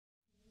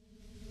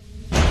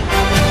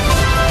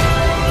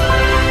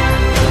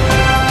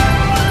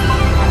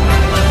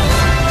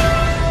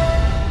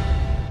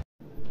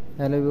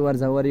Hello viewers,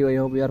 how are you? I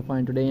hope you are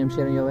fine. Today I am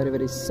sharing a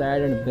very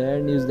sad and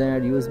bad news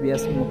that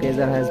Eusebius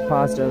McKaiser has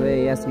passed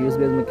away. Yes,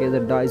 Eusebius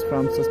McKaiser dies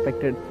from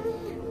suspected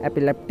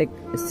epileptic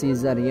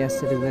seizure.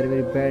 Yes, it is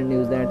very bad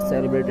news that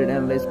celebrated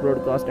analyst,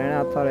 broadcast and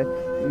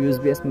author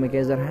Eusebius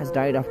McKaiser has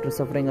died after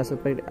suffering a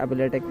suspected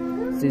epileptic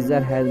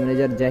seizure, as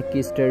manager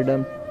Jackie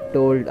Sturdom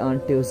told on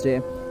Tuesday.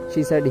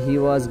 She said he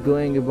was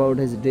going about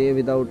his day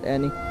without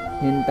any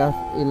hint of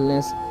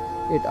illness.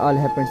 It all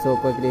happened so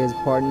quickly. His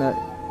partner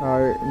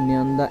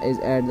Nyanda is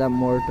at the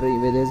mortuary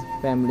with his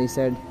family,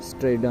 said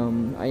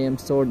Sturdom. I am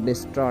so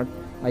distraught.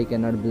 I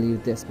cannot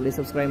believe this. Please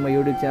subscribe my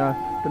YouTube channel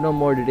to know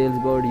more details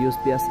about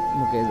Eusebius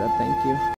McKaiser. Thank you.